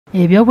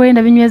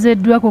Ebyokwerinda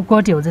binywezeddwa ku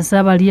kkooti ewozesa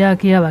Abali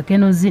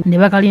abakenuzi ne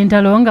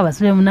bakalintalo nga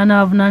basibe 8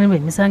 bavunaanibwa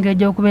emisango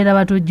egy'okubeera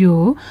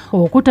abatujju,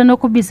 okutta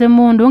n'okubbisa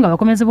emmundu nga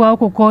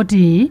bakomezebwawo ku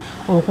kkooti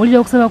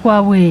okuwulira okusaba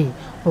kwabwe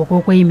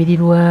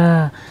okw'okweyimirirwa.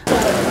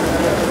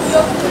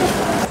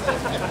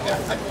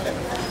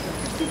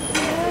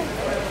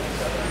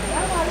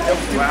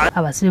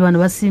 Abasibe bano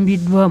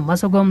basimbiddwa mu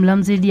maaso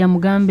g'omulamuzi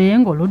Mugambe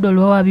ng'oludda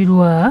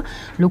oluwaabirwa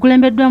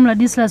lukulembeddwamu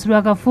Ladislas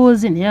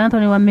Lwakafuuzi ne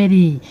Anthony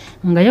Wameri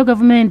nga yo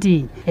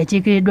gavumenti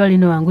ekiikiriddwa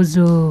lino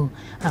Anguzu.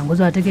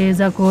 Anguzu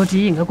ategeeza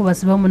kkooti nga ku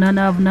basibe 8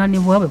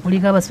 bavunaanibwa bwe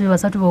kuliko abasibe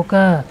 3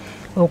 bokka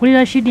okuli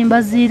Rashid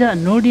Mbaziira,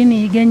 Nurdin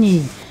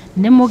Igenyi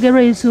ne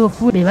Mugerwa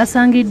Yusufu be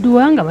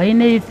basangiddwa nga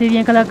balina ebifo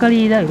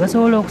eby'enkalakkalira bye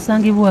basobola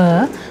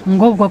okusangibwa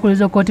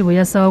ng'obukwakulizo kkooti bwe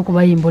yassaawo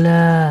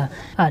okubayimbula.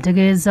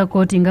 Ategeeza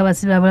kkooti nga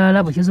abasibe abalala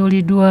bwe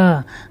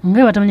kizuuliddwa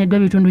nga batamanyiddwa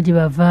ebitundu gye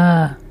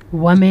bava.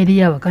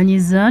 Wameri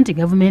abakanyiza nti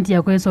gavumenti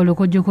yakozesa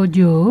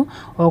olukojjokojjo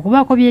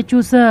okubaako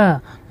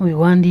byekyusa mu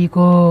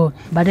biwandiiko.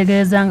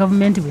 Bategeeza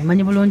gavumenti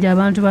bwemanyi bulungi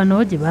abantu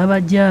bano gye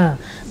babajja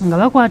nga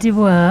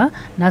bakwatibwa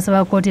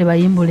n'asaba kkooti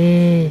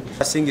ebayimbule.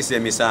 Basingisa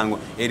emisango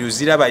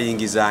eruzira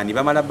bayingizaani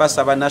bamala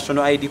basaba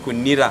National ID ku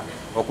NIRA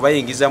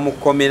okubayingiza mu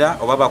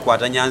kkomera oba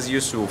bakwata Nyanzi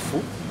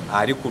Yusufu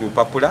ali ku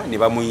lupapula ne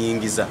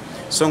bamuyingiza.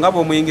 So nga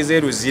bw'omuyingiza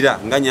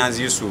eruzira nga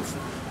Nyanzi Yusufu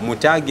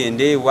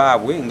mutagende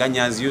ewaabwe nga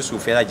Nyanzi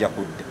Yusufu era ajja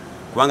kudda.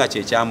 Kubanga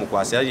kye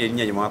kyamukwasa era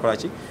erinnya lye mwakola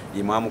ki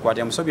lye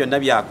mwamukwatira muso byonna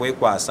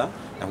byakwekwasa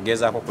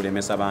nakugezaako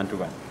kulemesa abantu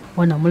bano.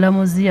 Ono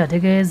omulamuzi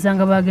ategeeza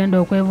nga bagenda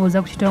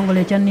okwebuuza ku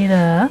kitongole ekya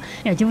NIRA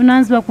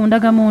ekivunaanyizibwa ku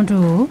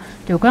ndagamuntu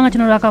kyokka nga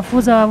kino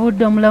Lwakafuuzi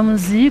abudde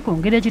omulamuzi ku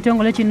ngeri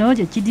ekitongole kino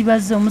gye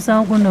kidibazza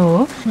omusango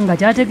guno nga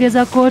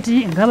kyategeeza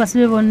kkooti nga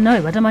abasibe bonna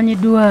bwe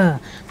batamanyiddwa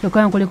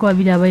kyokka nga kuliko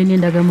 2 abalina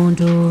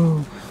endagamuntu.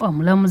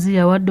 Omulamuzi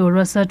yawadde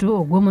olwasatu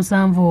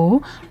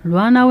ogw'omusanvu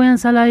lwanawo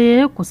ensala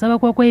ye kusaba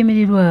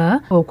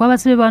kw'okweyimirirwa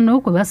okw'abasibe bano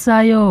kwe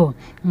bassaayo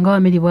nga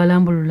Wameri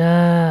bw'alambulula.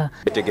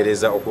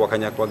 Betegereza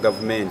okuwakanya kwa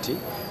gavumenti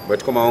bwe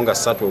tukomawo nga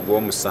 3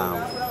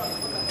 ogw'omusanvu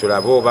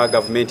tulabe oba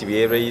gavumenti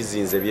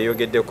byereyizinze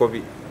byeyogeddeko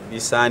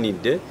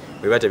bisaanidde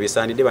bwe biba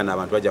tebisaanidde bano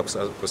abantu bajja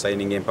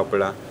kusayininga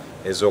empapula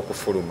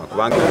ez'okufuluma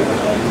kubanga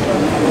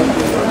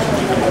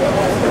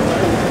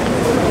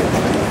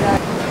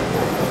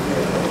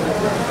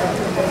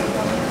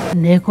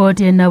ne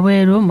kkooti e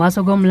Nabweru mu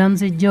maaso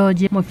g'omulamuzi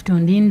George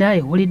Mufitundinda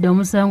ewulidde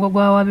omusango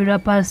gwawaabirwa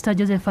Pastor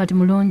Josephat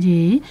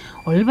Mulungi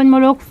oluvannyuma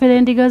lw'okufera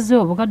endiga ze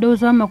obukadde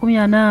obusoba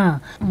 40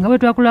 nga bwe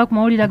twakulira ku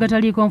mawulire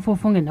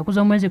Agataliikonfuufu ng'ennaku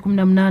z'omwezi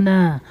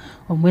 18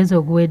 omwezi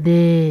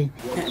oguwedde.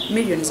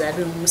 Millions za 27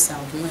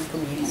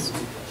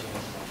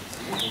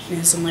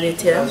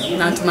 nensumuleetera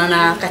nantuma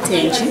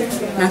n'akatengi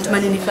nantuma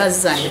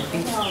n'enifaazi zange.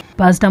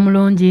 Pastor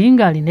Mulungi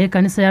ng'alina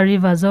ekkanisa ya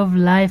Rivers of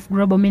Life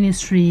Global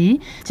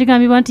Ministry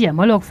kigambibwa nti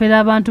yamala okufera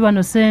abantu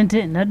bano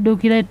ssente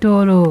n'adduukira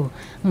ettoolo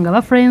nga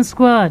ba Flying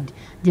Squad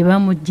gye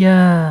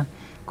bamujja.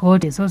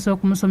 Kkooti esoose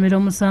okumusomera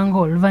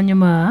omusango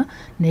oluvannyuma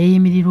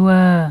neeyimirirwa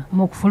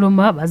mu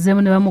kufuluma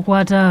bazzeemu ne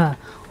bamukwata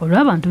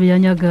olw'abantu be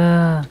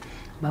yanyaga.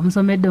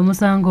 Bamusomedde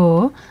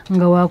omusango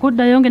nga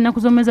waakuddayo ng'ennaku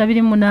z'omwezi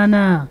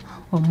 28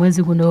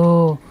 omwezi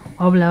guno.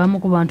 Wabula abamu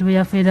ku bantu be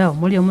Eyafera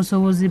omuli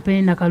omusuubuzi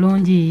Penina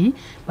Kalungi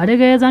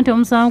bategeeza nti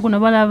omusango guno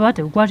balaba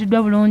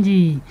tegukwatiddwa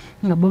bulungi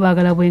nga bo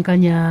baagala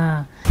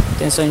bwenkanya.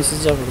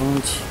 Tensanyusiza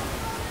bulungi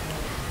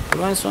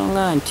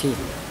olw'ensonga nti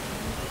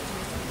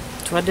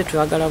tubadde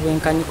twagala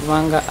bwenkanyi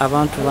kubanga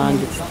abantu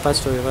bangi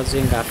pasito bwe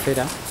bazze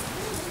ng'afera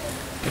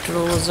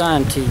netulowooza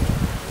nti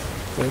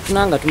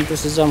bwetunanga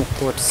tumutuusiza mu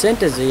kkooti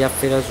ssente ze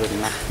Eyafera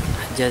zonna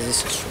ajja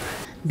zisasula.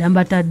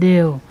 Ddamba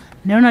Taddeo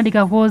ne Ronald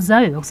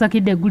Kakooza be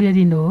bakusakidde eggulire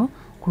lino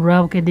ku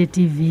Bukedde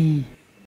TV.